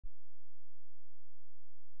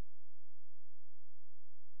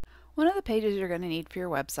One of the pages you're going to need for your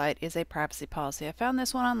website is a privacy policy. I found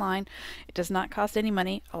this one online. It does not cost any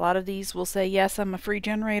money. A lot of these will say, yes, I'm a free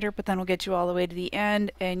generator, but then we'll get you all the way to the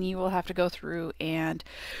end and you will have to go through and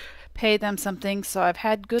pay them something. So I've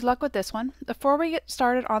had good luck with this one. Before we get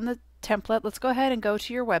started on the template, let's go ahead and go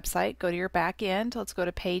to your website, go to your back end. Let's go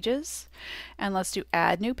to pages and let's do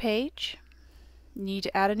add new page. You need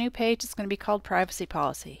to add a new page. It's going to be called privacy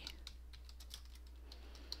policy.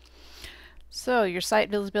 So your site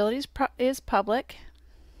visibility is public,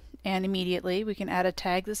 and immediately we can add a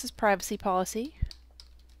tag. This is privacy policy.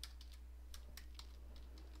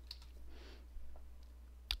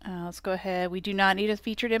 Let's go ahead. We do not need a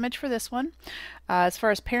featured image for this one. As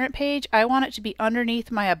far as parent page, I want it to be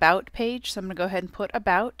underneath my about page, so I'm going to go ahead and put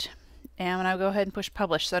about, and I'll go ahead and push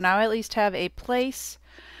publish. So now I at least have a place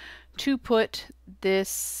to put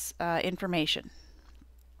this information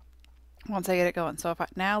once I get it going. So if I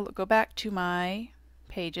now go back to my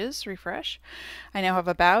pages, refresh, I now have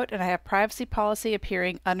about and I have privacy policy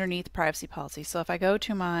appearing underneath privacy policy. So if I go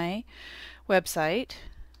to my website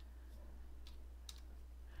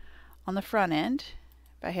on the front end,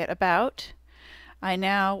 if I hit about, I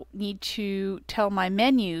now need to tell my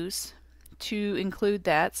menus to include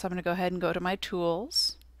that. So I'm going to go ahead and go to my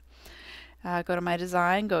tools, go to my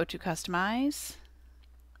design, go to customize.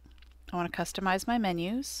 I want to customize my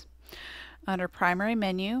menus. Under primary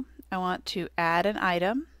menu, I want to add an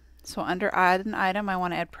item. So under add an item, I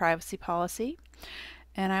want to add privacy policy.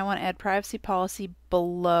 And I want to add privacy policy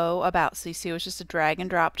below about. So you see it was just a drag and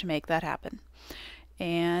drop to make that happen.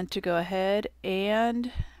 And to go ahead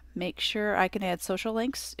and make sure I can add social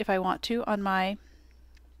links if I want to on my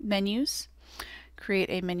menus. Create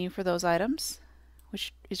a menu for those items,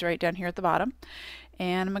 which is right down here at the bottom.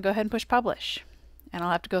 And I'm going to go ahead and push publish. And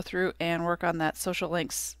I'll have to go through and work on that social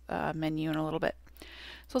links menu in a little bit.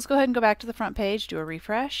 So let's go ahead and go back to the front page, do a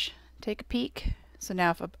refresh, take a peek. So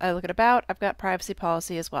now if I look at about, I've got privacy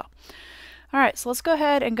policy as well. All right, so let's go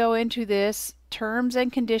ahead and go into this terms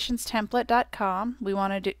and conditions template.com. We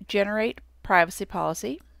want to generate privacy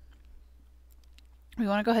policy. We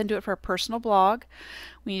want to go ahead and do it for a personal blog.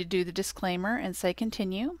 We need to do the disclaimer and say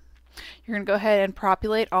continue. You're going to go ahead and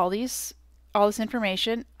populate all this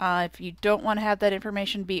information. If you don't want to have that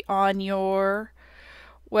information be on your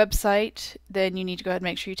website, then you need to go ahead and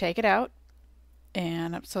make sure you take it out.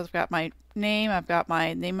 And so I've got my name, I've got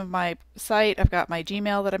my name of my site, I've got my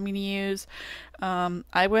Gmail that I'm going to use.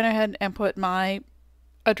 I went ahead and put my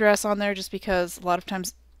address on there just because a lot of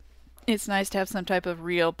times it's nice to have some type of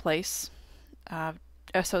real place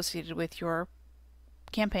associated with your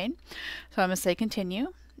campaign. So I'm going to say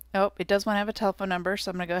continue. Oh, it does want to have a telephone number,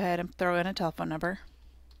 so I'm going to go ahead and throw in a telephone number.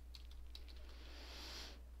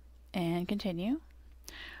 And continue.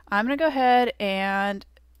 I'm going to go ahead and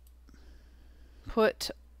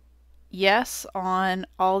put yes on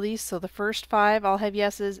all these. So the first 5 I'll have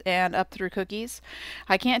yeses and up through cookies.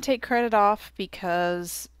 I can't take credit off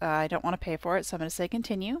because I don't want to pay for it, so I'm going to say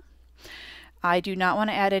continue. I do not want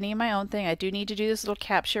to add any of my own thing. I do need to do this little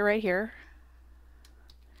captcha right here.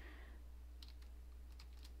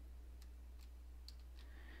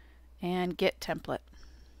 And get template.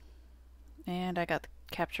 And I got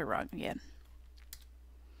the captcha wrong again.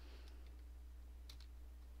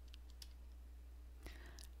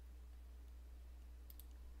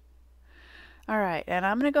 Alright, and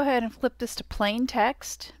I'm going to go ahead and flip this to plain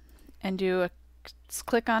text and do a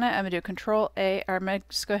click on it. I'm going to do Control A, or I'm going to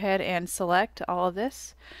just go ahead and select all of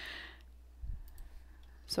this.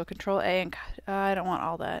 So Control A, and I don't want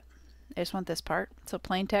all that. I just want this part. So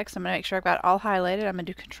plain text, I'm going to make sure I've got all highlighted. I'm going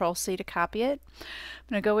to do Control C to copy it. I'm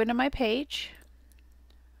going to go into my page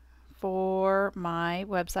for my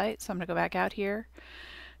website. So I'm going to go back out here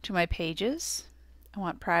to my pages. I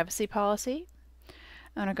want privacy policy.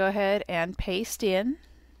 I'm going to go ahead and paste in,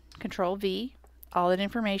 Control V, all that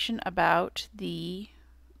information about the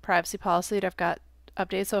privacy policy that I've got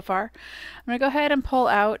updated so far. I'm going to go ahead and pull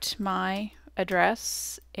out my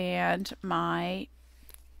address and my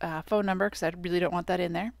phone number because I really don't want that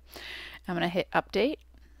in there. I'm going to hit update.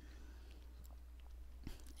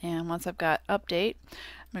 And once I've got update,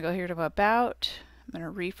 I'm going to go here to about. I'm going to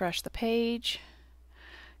refresh the page.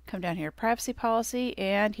 Come down here, privacy policy,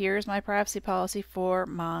 and here's my privacy policy for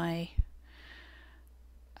my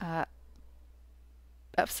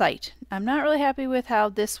site. I'm not really happy with how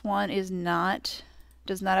this one does not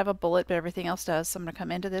have a bullet, but everything else does. So I'm going to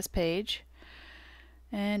come into this page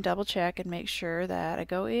and double check and make sure that I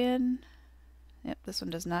go in. Yep, this one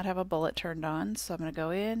does not have a bullet turned on, so I'm going to go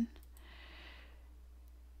in.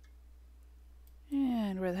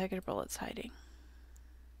 And where the heck are bullets hiding?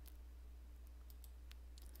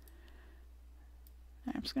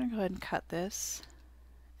 I'm just going to go ahead and cut this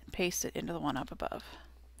and paste it into the one up above.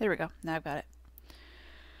 There we go. Now I've got it.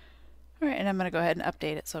 Alright, and I'm going to go ahead and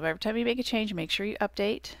update it. So every time you make a change, make sure you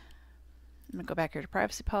update. I'm going to go back here to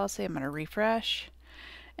privacy policy. I'm going to refresh.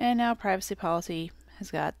 And now privacy policy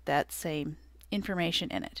has got that same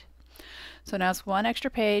information in it. So now it's one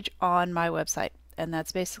extra page on my website. And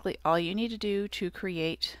that's basically all you need to do to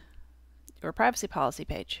create your privacy policy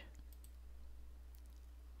page.